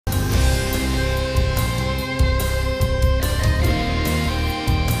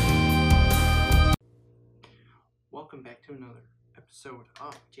to another episode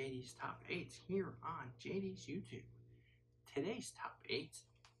of JD's Top 8 here on JD's YouTube. Today's Top 8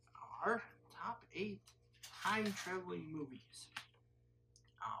 are Top 8 time traveling movies.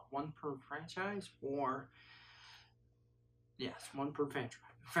 One per franchise, or yes, one per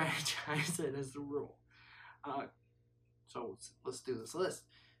franchise. That is the rule. So let's do this list.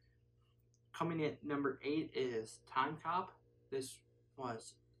 Coming in number 8 is Time Cop. This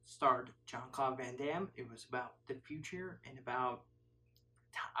was starred Jean-Claude Van Damme. It was about the future and about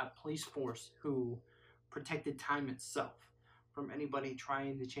a police force who protected time itself from anybody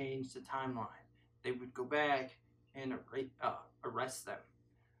trying to change the timeline. They would go back and arrest them.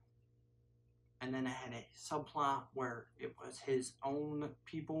 And then it had a subplot where it was his own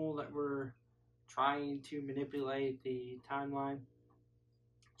people that were trying to manipulate the timeline.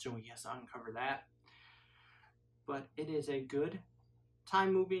 So yes, I'll uncover that. But it is a good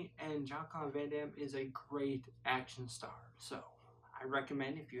time movie, and Jean-Claude Van Damme is a great action star. So I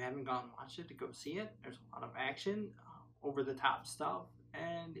recommend, if you haven't gone and watched it, to go see it. There's a lot of action, over-the-top stuff,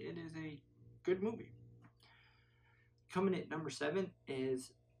 and it is a good movie. Coming at number 7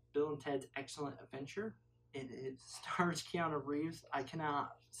 is Bill and Ted's Excellent Adventure. It stars Keanu Reeves. I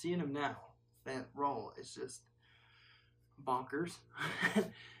cannot see him now. That role is just bonkers.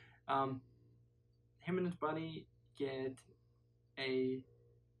 Him and his buddy get a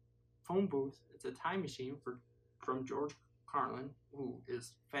phone booth. It's a time machine from George Carlin, who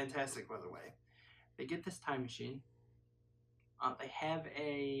is fantastic, by the way. They get this time machine. They have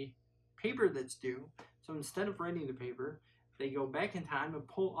a paper that's due. So instead of writing the paper, they go back in time and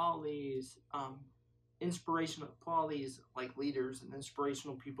pull all these like leaders and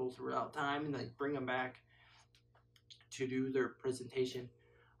inspirational people throughout time, and they bring them back to do their presentation.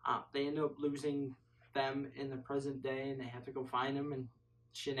 They end up losing them in the present day, and they have to go find them and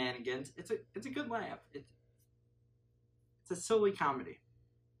shenanigans. It's a good laugh. It's a silly comedy.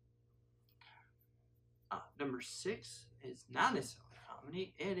 Number 6 is not a silly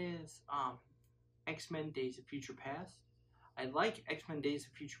comedy. It is X-Men Days of Future Past. I like X-Men Days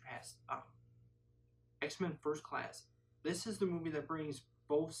of Future Past. X-Men First Class. This is the movie that brings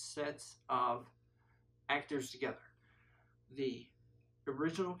both sets of actors together. The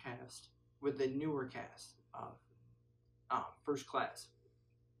original cast with the newer cast of First Class,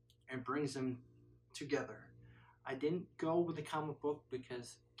 and brings them together. I didn't go with the comic book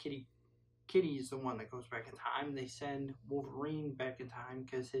because Kitty is the one that goes back in time. They send Wolverine back in time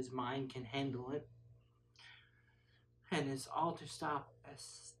because his mind can handle it, and it's all to stop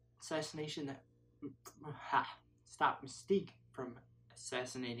assassination that stop Mystique from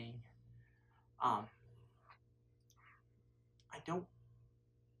assassinating. I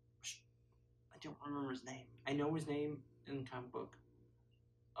don't remember his name. I know his name in the comic book.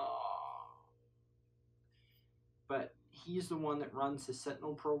 But he's the one that runs the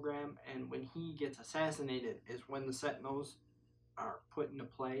Sentinel program, and when he gets assassinated is when the Sentinels are put into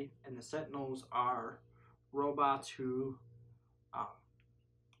play, and the Sentinels are robots who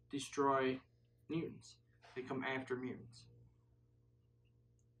destroy mutants. They come after mutants.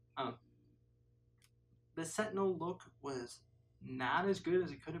 The Sentinel look was not as good as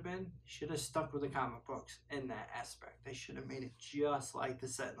it could have been. Should have stuck with the comic books in that aspect. They should have made it just like the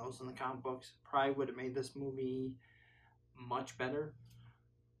Sentinels in the comic books. Probably would have made this movie much better.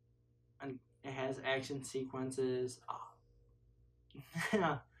 And it has action sequences.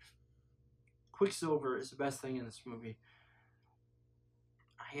 Quicksilver is the best thing in this movie.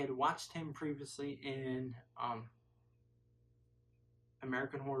 I had watched him previously in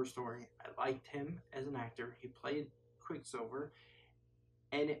American Horror Story. I liked him as an actor. He played Quicksilver,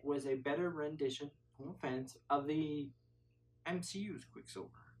 and it was a better rendition, no offense, of the MCU's Quicksilver.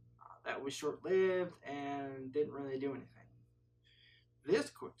 That was short-lived and didn't really do anything. This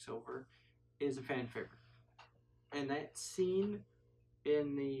Quicksilver is a fan favorite, and that scene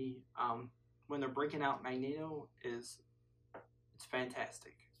in the when they're breaking out Magneto it's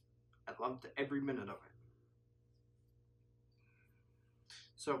fantastic. I loved every minute of it.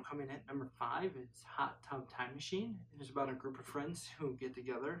 So coming at number 5 is Hot Tub Time Machine. It's about a group of friends who get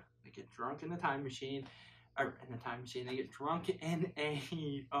together. They get drunk in the time machine, They get drunk in a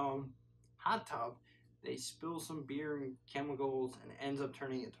hot tub. They spill some beer and chemicals, and it ends up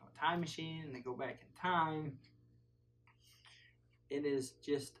turning into a time machine. And they go back in time. It is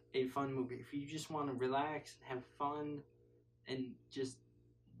just a fun movie. If you just want to relax, have fun, and just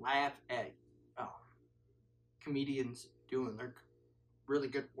laugh at comedians doing their really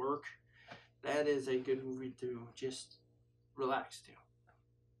good work, that is a good movie to just relax to.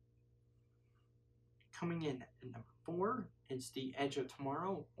 Coming in at number 4 is The Edge of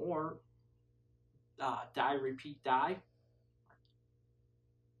Tomorrow, or Die, Repeat, Die.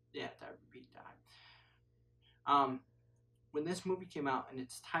 Yeah, Diary of a Beat died. When this movie came out and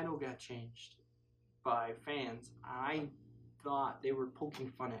its title got changed by fans, I thought they were poking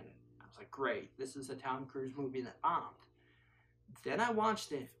fun at it. I was like, great, this is a Tom Cruise movie that bombed. Then I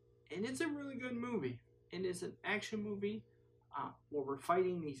watched it, and it's a really good movie. It is an action movie where we're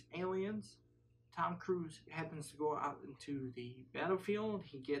fighting these aliens. Tom Cruise happens to go out into the battlefield.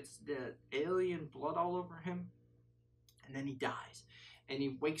 He gets the alien blood all over him, and then he dies. And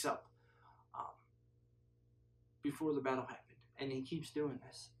he wakes up before the battle happened, and he keeps doing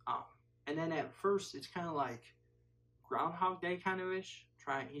this. And then at first, it's kind of like Groundhog Day kind of ish.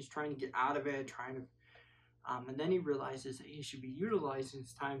 He's trying to get out of it, and then he realizes that he should be utilizing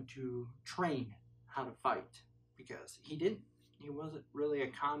his time to train how to fight, because he wasn't really a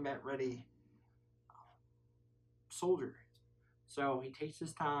combat ready soldier. So he takes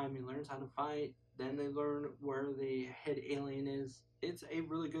his time, he learns how to fight, then they learn where the head alien is. It's a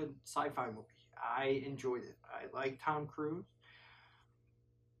really good sci-fi movie. I enjoyed it. I like Tom Cruise.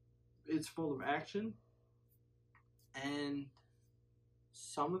 It's full of action, and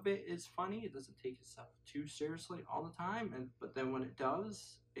some of it is funny. It doesn't take itself too seriously all the time, but then when it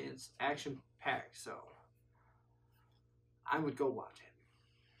does, it's action packed. So I would go watch it.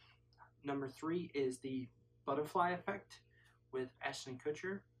 Number 3 is The Butterfly Effect with Ashton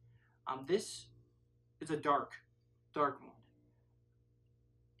Kutcher. This is a dark one.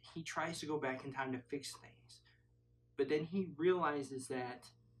 He tries to go back in time to fix things, but then he realizes that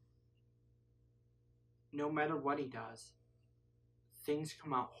no matter what he does, things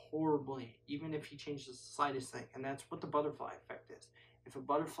come out horribly, even if he changes the slightest thing. And that's what the butterfly effect is. If a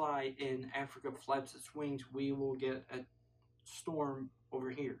butterfly in Africa flaps its wings, we will get a storm over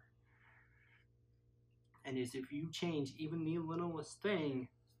here. And if you change even the littlest thing,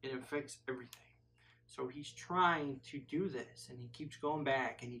 it affects everything. So he's trying to do this, and he keeps going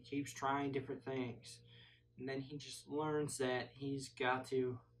back, and he keeps trying different things. And then he just learns that he's got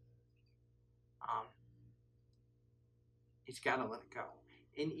to let it go.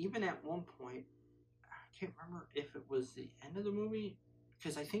 And even at one point, I can't remember if it was the end of the movie,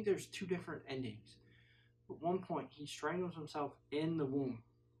 because I think there's 2 different endings. But at one point, he strangles himself in the womb.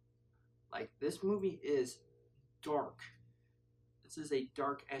 Like, this movie is dark. This is a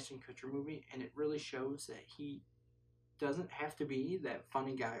dark Ashton Kutcher movie, and it really shows that he doesn't have to be that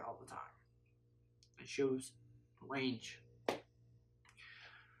funny guy all the time. It shows range.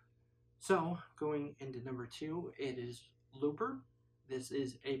 So, going into number 2, it is Looper. This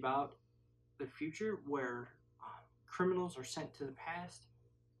is about the future where criminals are sent to the past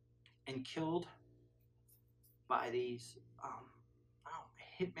and killed by these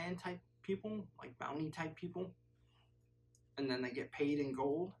hitman type people, like bounty type people, and then they get paid in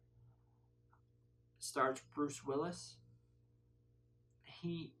gold. It stars Bruce Willis.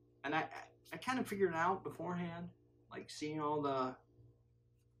 I kind of figured it out beforehand, like seeing all the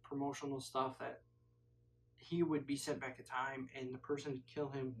promotional stuff, that he would be sent back in time and the person to kill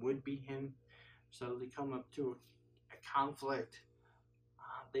him would be him. So they come up to a conflict.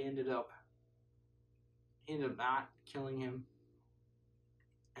 He ended up not killing him,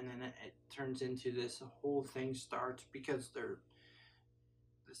 and then it turns into this whole thing starts because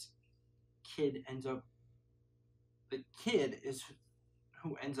this kid ends up, the kid is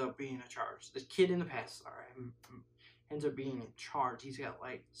who ends up being in charge. The kid in the past, ends up being in charge. He's got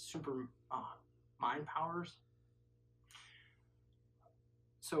like super mind powers.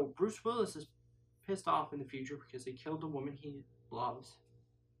 So Bruce Willis is pissed off in the future because they killed the woman he loves.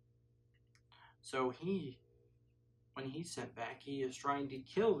 So when he's sent back, he is trying to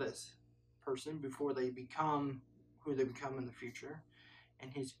kill this person before they become who they become in the future.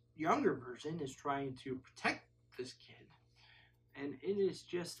 And his younger version is trying to protect this kid. And it is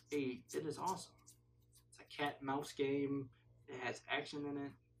awesome. It's a cat and mouse game. It has action in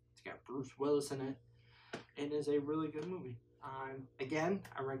it. It's got Bruce Willis in it. It is a really good movie. Again,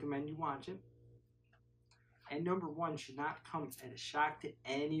 I recommend you watch it. And number 1 should not come as a shock to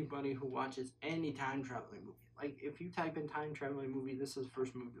anybody who watches any time traveling movie. Like, if you type in time traveling movie, this is the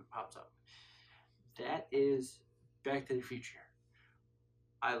first movie that pops up. That is Back to the Future.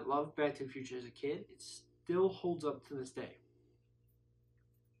 I loved Back to the Future as a kid. It still holds up to this day.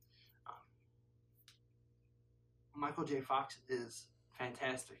 Michael J. Fox is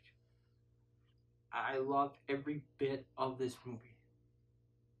fantastic. I loved every bit of this movie.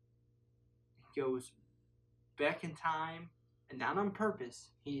 He goes back in time, and not on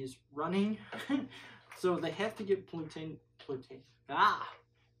purpose. He is running. So they have to get they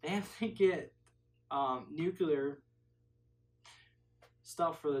have to get nuclear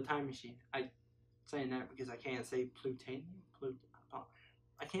stuff for the time machine. I'm saying that because I can't say plutonium.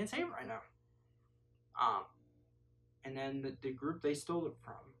 I can't say it right now. And then the group they stole it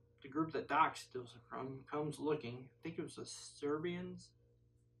from, the group that Doc steals it from, comes looking. I think it was the Serbians.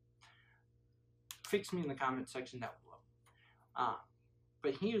 Fix me in the comment section down below.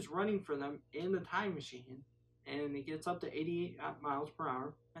 But he was running for them in the time machine, and it gets up to 88 miles per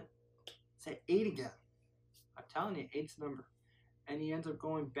hour. Say 8 again. I'm telling you, 8's the number. And he ends up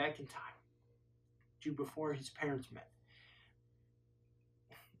going back in time to before his parents met.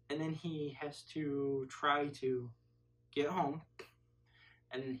 And then he has to try to get home,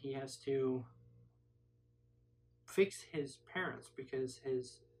 and then he has to fix his parents because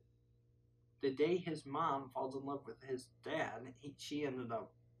the day his mom falls in love with his dad, she ended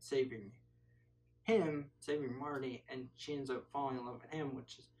up saving him, saving Marty, and she ends up falling in love with him,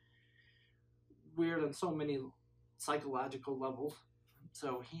 which is weird on so many psychological levels.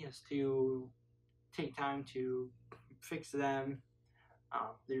 So he has to take time to fix them.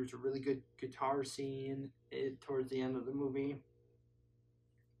 There's a really good guitar scene towards the end of the movie.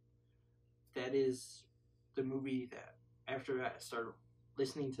 That is the movie that after I started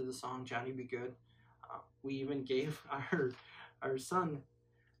listening to the song Johnny Be Good, we even gave our son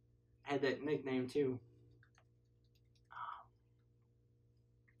had that nickname too.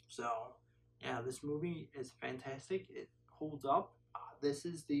 So yeah, this movie is fantastic. It holds up. This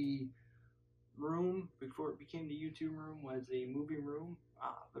is the room before it became the YouTube room, was a movie room.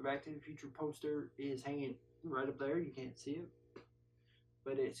 The Back to the Future poster is hanging right up there. You can't see it,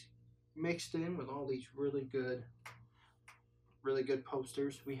 but it's mixed in with all these really good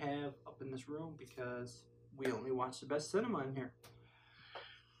posters we have up in this room because we only watch the best cinema in here.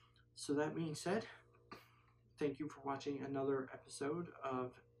 So that being said, thank you for watching another episode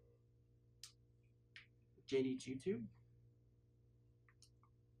of JD's YouTube.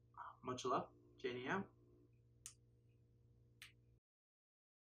 Much love. JD out.